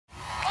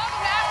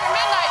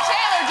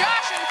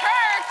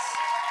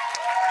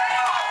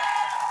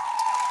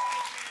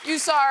You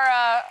saw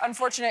our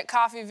unfortunate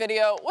coffee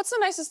video. What's the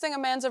nicest thing a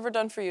man's ever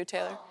done for you,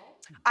 Taylor?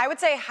 I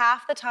would say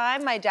half the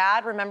time my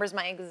dad remembers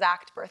my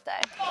exact birthday.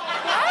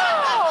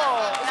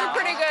 Wow! Those are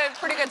pretty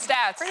good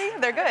stats.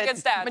 They're good. Good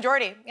stats.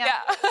 Majority,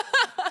 yeah.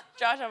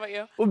 Josh, how about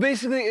you? Well,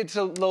 basically, it's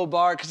a low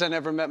bar because I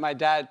never met my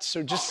dad,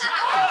 so just...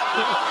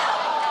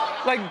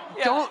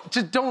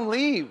 don't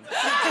leave.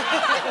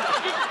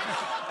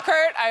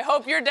 Kurt, I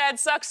hope your dad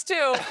sucks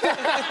too.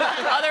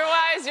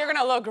 Otherwise, you're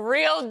gonna look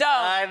real dumb.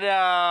 I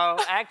know.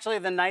 Actually,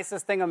 the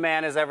nicest thing a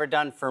man has ever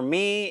done for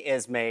me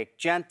is make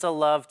gentle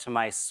love to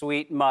my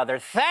sweet mother.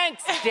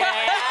 Thanks,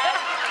 Dad.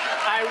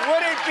 I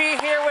wouldn't be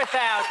here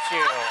without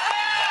you.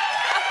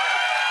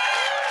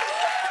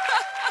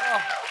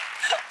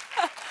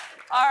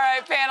 All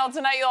right, panel,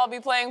 tonight you'll all be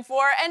playing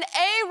for an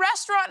A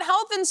restaurant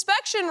health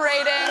inspection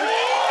rating.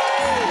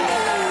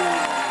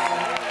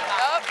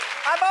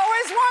 I've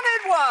always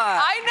wanted one.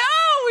 I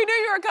know, we knew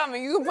you were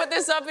coming. You can put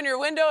this up in your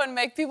window and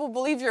make people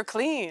believe you're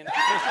clean. All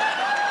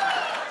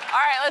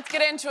right, let's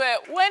get into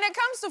it. When it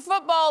comes to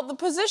football, the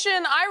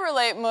position I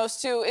relate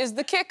most to is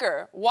the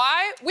kicker.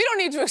 Why? We don't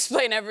need to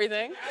explain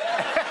everything.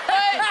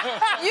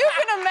 But you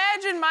can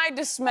imagine my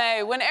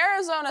dismay when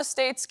Arizona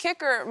State's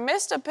kicker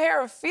missed a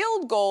pair of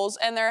field goals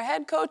and their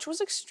head coach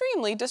was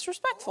extremely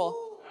disrespectful.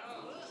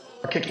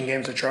 Our kicking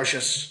game's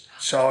atrocious.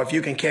 So if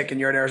you can kick and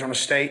you're at Arizona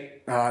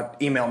State,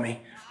 email me,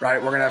 right?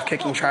 We're gonna have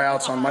kicking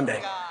tryouts on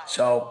Monday.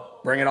 So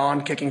bring it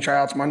on, kicking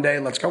tryouts Monday,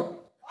 let's go.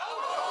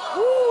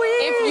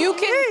 If you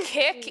can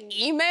kick,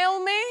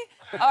 email me?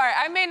 All right,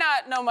 I may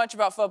not know much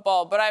about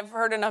football, but I've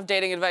heard enough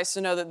dating advice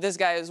to know that this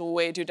guy is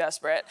way too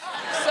desperate.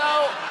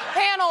 So,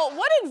 panel,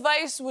 what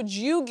advice would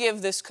you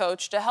give this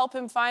coach to help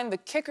him find the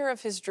kicker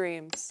of his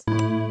dreams?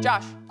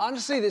 Josh.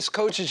 Honestly, this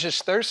coach is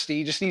just thirsty.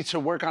 He just needs to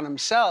work on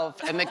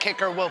himself, and the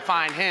kicker will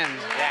find him.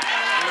 Yeah.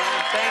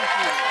 Thank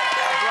you.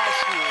 God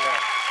bless you.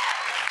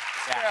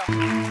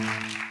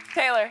 Yeah.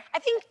 Taylor. I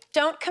think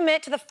don't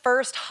commit to the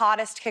first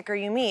hottest kicker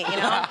you meet, you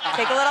know?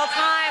 Take a little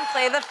time,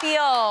 play the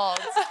field.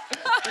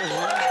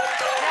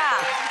 Yeah.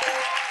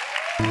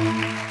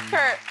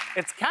 Kurt.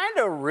 It's kind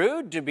of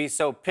rude to be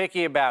so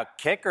picky about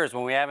kickers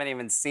when we haven't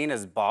even seen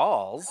his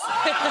balls.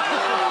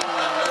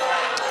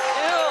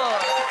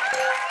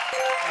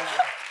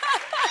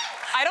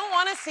 I don't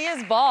want to see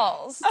his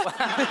balls.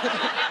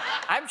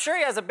 I'm sure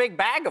he has a big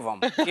bag of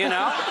them, you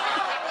know?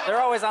 They're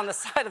always on the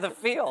side of the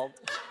field.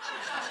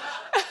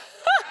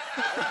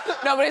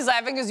 Nobody's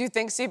laughing because you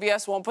think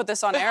CBS won't put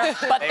this on air,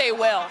 but they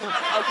will,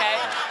 okay?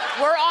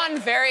 We're on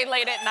very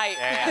late at night.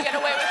 Yeah. You get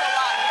away with a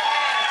lot.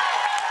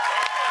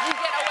 You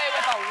get away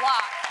with a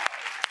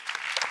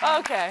lot.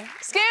 Okay.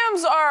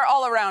 Scams are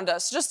all around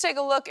us. Just take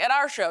a look at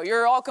our show.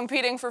 You're all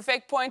competing for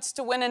fake points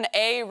to win an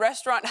A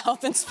restaurant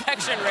health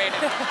inspection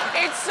rating.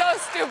 It's so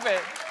stupid.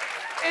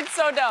 It's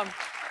so dumb.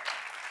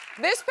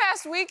 This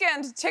past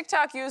weekend,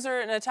 TikTok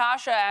user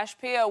Natasha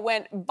Ashpia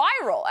went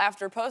viral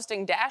after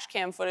posting dash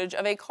cam footage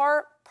of a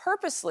car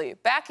purposely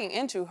backing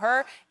into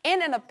her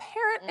in an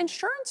apparent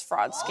insurance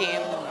fraud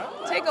scheme.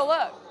 Take a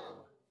look.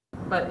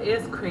 But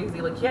it's crazy.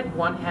 Like, he had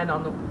one hand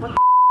on the... What the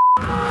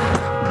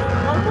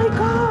Oh my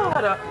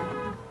God!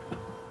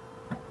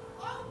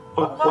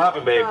 What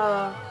happened, babe?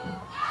 Oh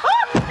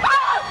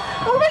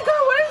my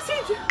God, what did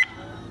he do?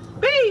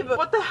 Babe,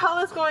 what the hell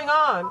is going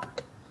on?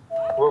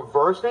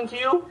 Reversed into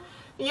you?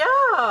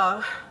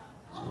 Yeah.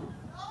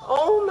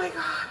 Oh my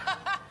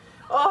God.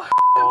 Oh,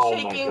 I'm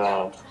shaking. My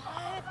God.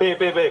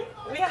 Babe.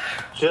 Yeah.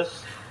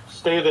 Just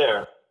stay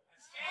there.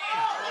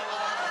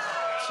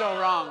 So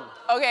wrong.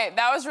 Okay,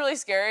 that was really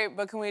scary,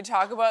 but can we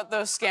talk about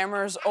those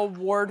scammers'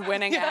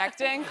 award-winning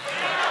acting? Wait.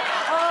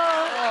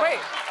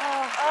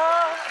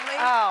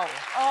 Ow.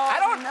 I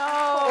don't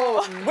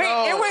know. Wait,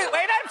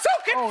 I'm so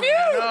confused!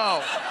 Oh,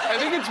 no. I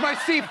think it's my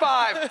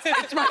C5.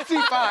 It's my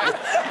C5.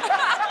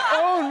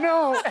 Oh,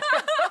 no.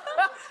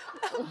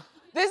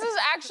 This is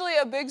actually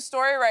a big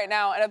story right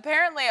now, and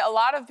apparently a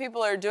lot of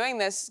people are doing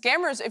this.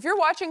 Scammers, if you're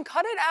watching,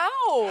 cut it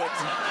out.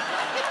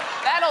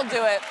 That'll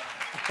do it.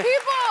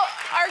 People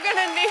are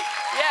gonna need...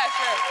 Yeah,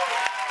 sure.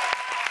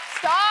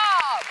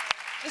 Stop.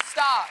 Just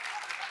stop.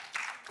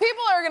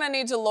 People are gonna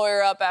need to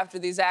lawyer up after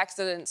these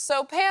accidents.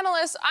 So,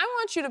 panelists, I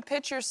want you to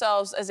pitch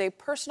yourselves as a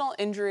personal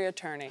injury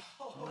attorney.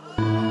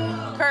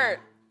 Kurt.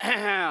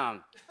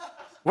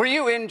 Were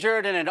you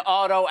injured in an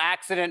auto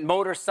accident,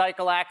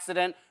 motorcycle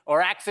accident,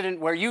 or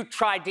accident where you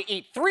tried to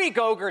eat 3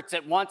 Go-Gurts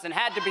at once and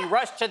had to be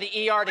rushed to the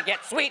ER to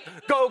get sweet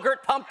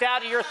Go-Gurt pumped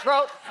out of your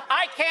throat?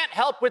 I can't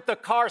help with the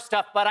car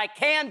stuff, but I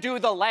can do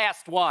the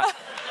last one.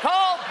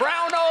 Call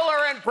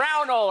Braunohler and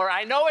Braunohler.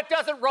 I know it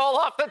doesn't roll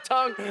off the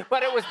tongue,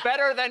 but it was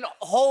better than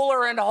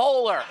Holer and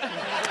Holer.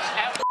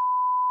 At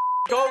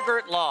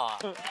Go-Gurt law.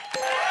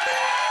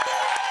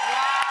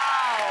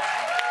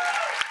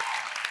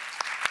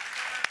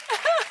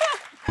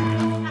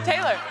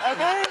 Taylor.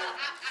 Okay.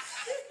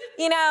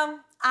 You know,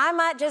 I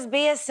might just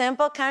be a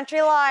simple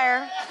country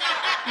liar,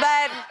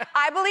 but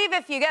I believe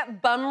if you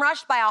get bum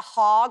rushed by a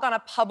hog on a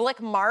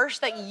public marsh,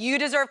 that you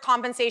deserve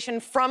compensation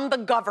from the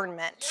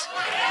government.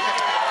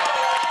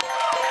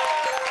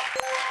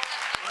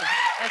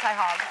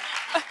 anti-hog.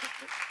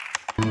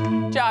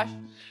 Josh.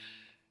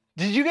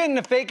 Did you get in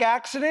a fake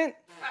accident?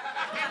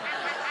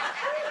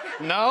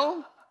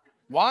 No?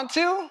 Want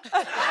to?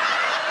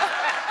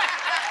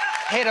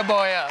 Hit a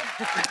boy up.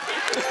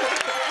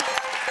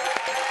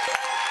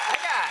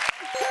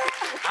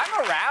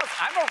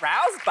 I'm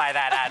aroused by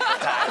that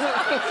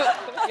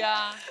advertisement.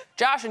 Yeah.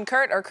 Josh and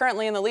Kurt are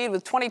currently in the lead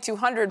with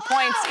 2,200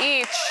 points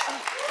each.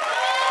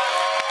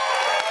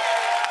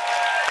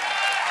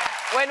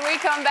 When we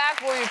come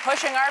back, we'll be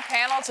pushing our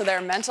panel to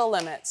their mental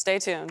limit. Stay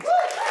tuned.